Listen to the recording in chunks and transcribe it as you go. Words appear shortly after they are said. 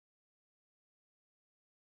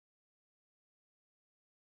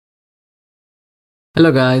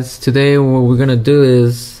Hello guys, today what we're gonna do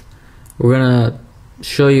is we're gonna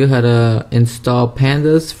show you how to install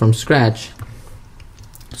pandas from scratch.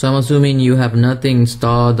 So I'm assuming you have nothing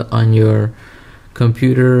installed on your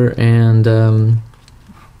computer, and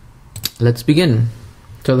let's begin.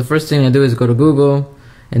 So the first thing I do is go to Google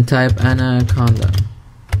and type Anaconda,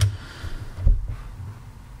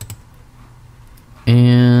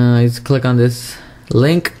 and I just click on this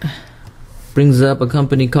link. Brings up a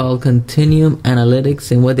company called Continuum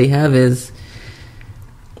Analytics, and what they have is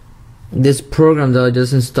this program that will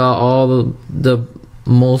just install all the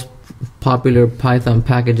most popular Python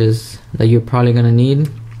packages that you're probably gonna need.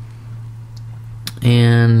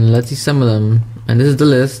 And let's see some of them. And this is the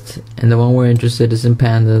list, and the one we're interested is in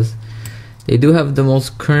pandas. They do have the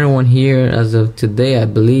most current one here as of today, I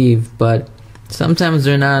believe, but sometimes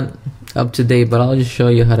they're not up to date. But I'll just show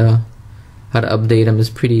you how to update them. It's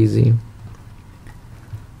pretty easy.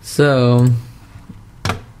 So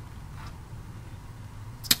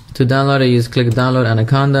to download it, you just click download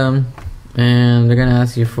Anaconda, and they're gonna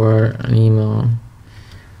ask you for an email.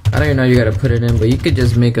 I don't even know you gotta put it in, but you could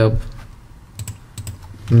just make up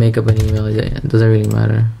an email. It doesn't really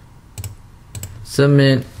matter.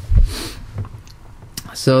 Submit.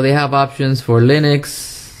 So they have options for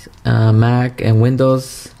Linux, Mac, and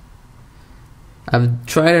Windows. I've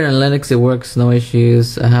tried it on Linux, it works, no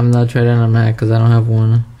issues. I have not tried it on Mac because I don't have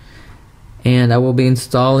one. And I will be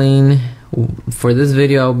installing, for this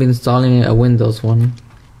video, I'll be installing a Windows one.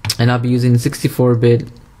 And I'll be using 64-bit,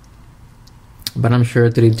 but I'm sure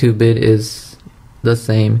 32-bit is the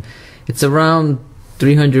same. It's around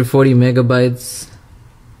 340 megabytes.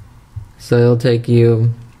 So it'll take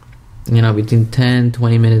you, between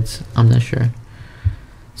 10-20 minutes, I'm not sure.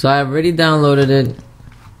 So I've already downloaded it.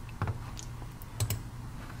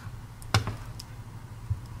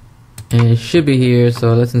 And it should be here,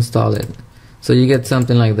 so let's install it. So you get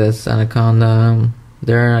something like this, Anaconda.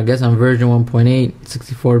 There, I guess on version 1.8,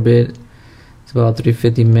 64-bit. It's about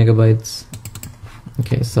 350 megabytes.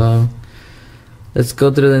 Okay, so let's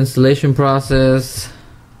go through the installation process.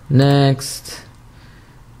 Next.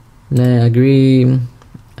 Agree.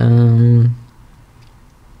 I'm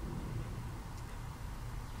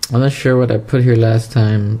not sure what I put here last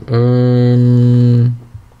time.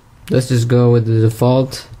 Let's just go with the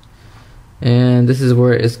default. And this is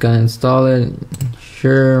where it's gonna install it.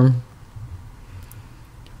 Sure.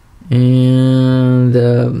 And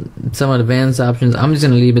some advanced options, I'm just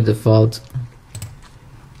gonna leave it default.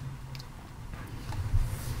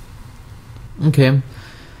 Okay,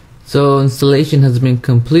 so installation has been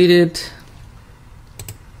completed.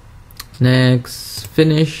 Next,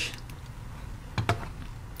 finish,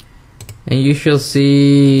 and you shall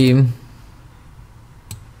see an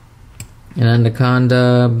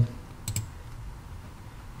Anaconda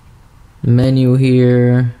menu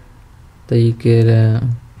here that you could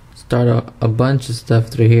start a bunch of stuff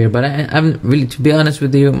through here. But I haven't really, to be honest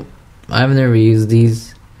with you, I've never used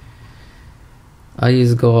these. I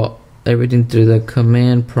just go everything through the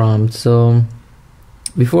command prompt. So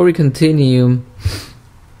before we continue,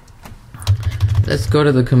 let's go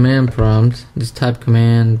to the command prompt. Just type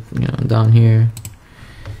command, down here,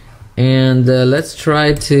 and let's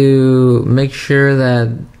try to make sure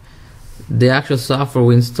that the actual software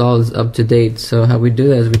we install is up to date. So how we do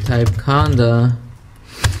that is we type Conda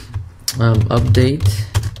update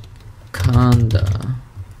Conda,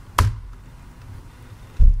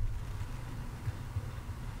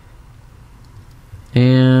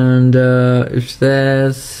 and it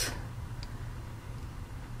says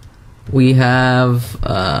we have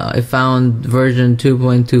I found version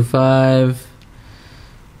 2.25,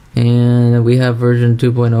 and we have version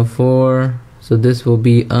 2.04. So this will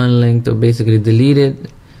be unlinked or basically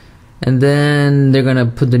deleted, and then they're gonna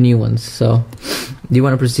put the new ones. So do you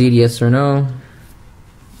want to proceed, yes or no?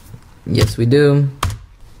 Yes, we do.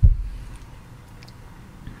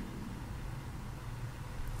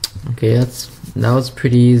 Okay, that was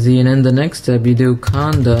pretty easy. And then the next step, you do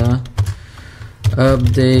Conda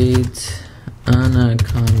update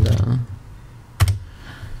Anaconda,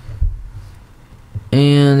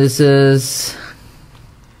 and it says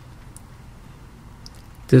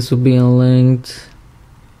this will be unlinked.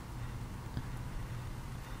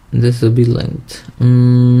 This will be linked.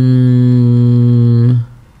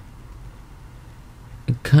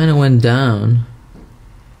 It kind of went down.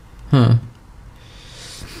 Huh.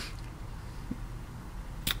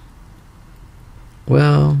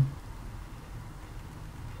 Well,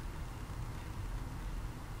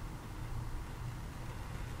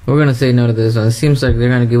 we're gonna say no to this one. It seems like they're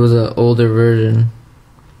gonna give us an older version.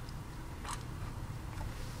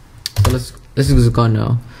 So let's just go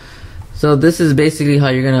no. So this is basically how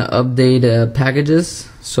you're gonna update packages.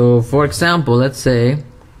 So for example, let's say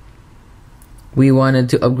we wanted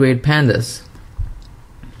to upgrade pandas.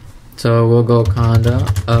 So we'll go Conda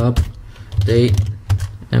update,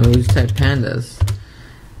 and we'll just type pandas,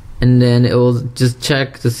 and then it will just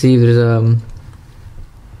check to see if there's a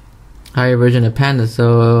higher version of pandas.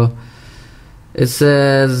 So it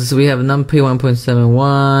says we have NumPy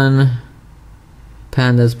 1.71,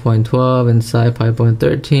 pandas 0.12, and SciPy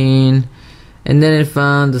 0.13, and then it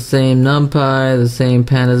found the same NumPy, the same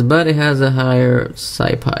pandas, but it has a higher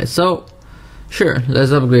SciPy. So sure,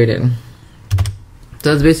 let's upgrade it.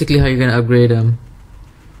 So that's basically how you're gonna upgrade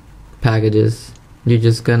packages. You're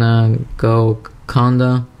just gonna go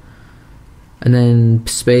Conda and then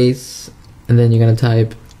space, and then you're gonna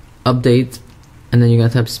type update, and then you're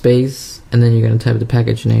gonna type space, and then you're gonna type the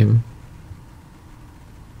package name.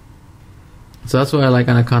 So that's why I like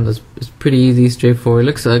Anaconda. It's pretty easy, straightforward. It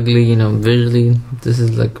looks ugly, you know, visually. This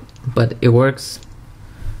is like, but it works,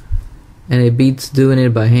 and it beats doing it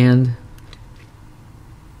by hand.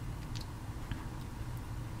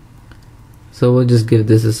 So we'll just give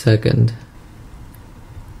this a second.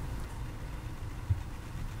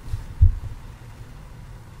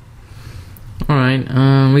 Alright,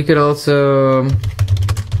 we could also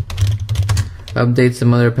update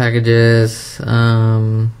some other packages,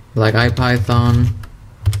 like IPython.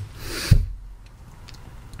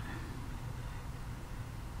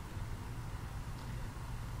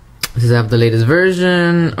 This is the latest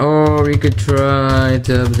version, or we could try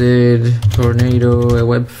to update Tornado, a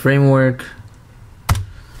web framework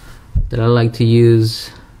that I like to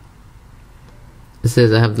use. It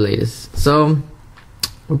says I have the latest. So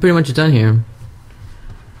we're pretty much done here.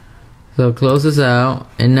 So close this out,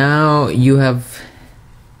 and now you have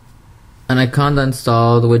Anaconda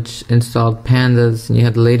installed, which installed pandas, and you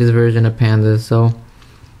have the latest version of pandas. So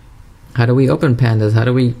how do we open pandas? How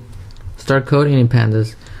do we start coding in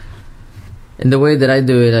pandas? And the way that I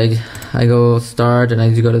do it, I go start, and I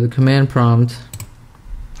just go to the command prompt,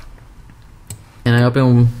 and I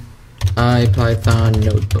open IPython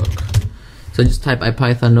notebook. So just type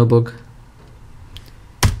IPython notebook,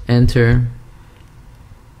 enter.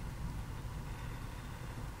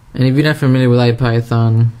 And if you're not familiar with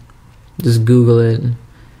IPython, just Google it.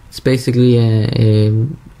 It's basically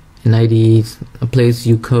an IDE, a place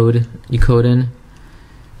you code in.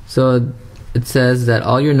 So it says that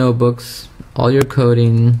all your notebooks, all your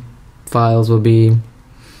coding files will be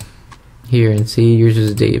here, and see, yours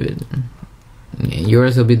is David.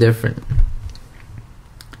 Yours will be different.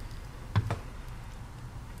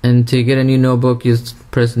 And to get a new notebook, you just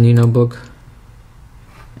press new notebook,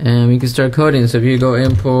 and we can start coding. So if you go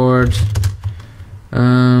import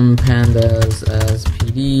pandas as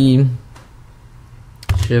PD,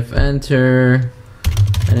 shift enter,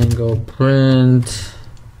 and then go print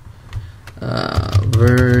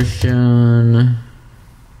version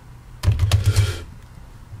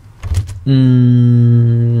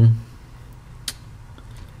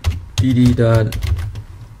PD dot,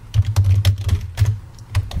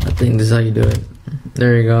 I think this is how you do it.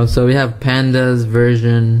 There you go. So we have pandas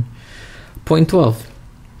version 0.12,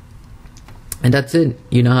 and that's it.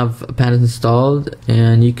 You now have pandas installed,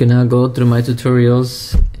 and you can now go through my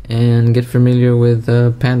tutorials and get familiar with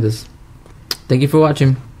pandas. Thank you for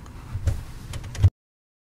watching.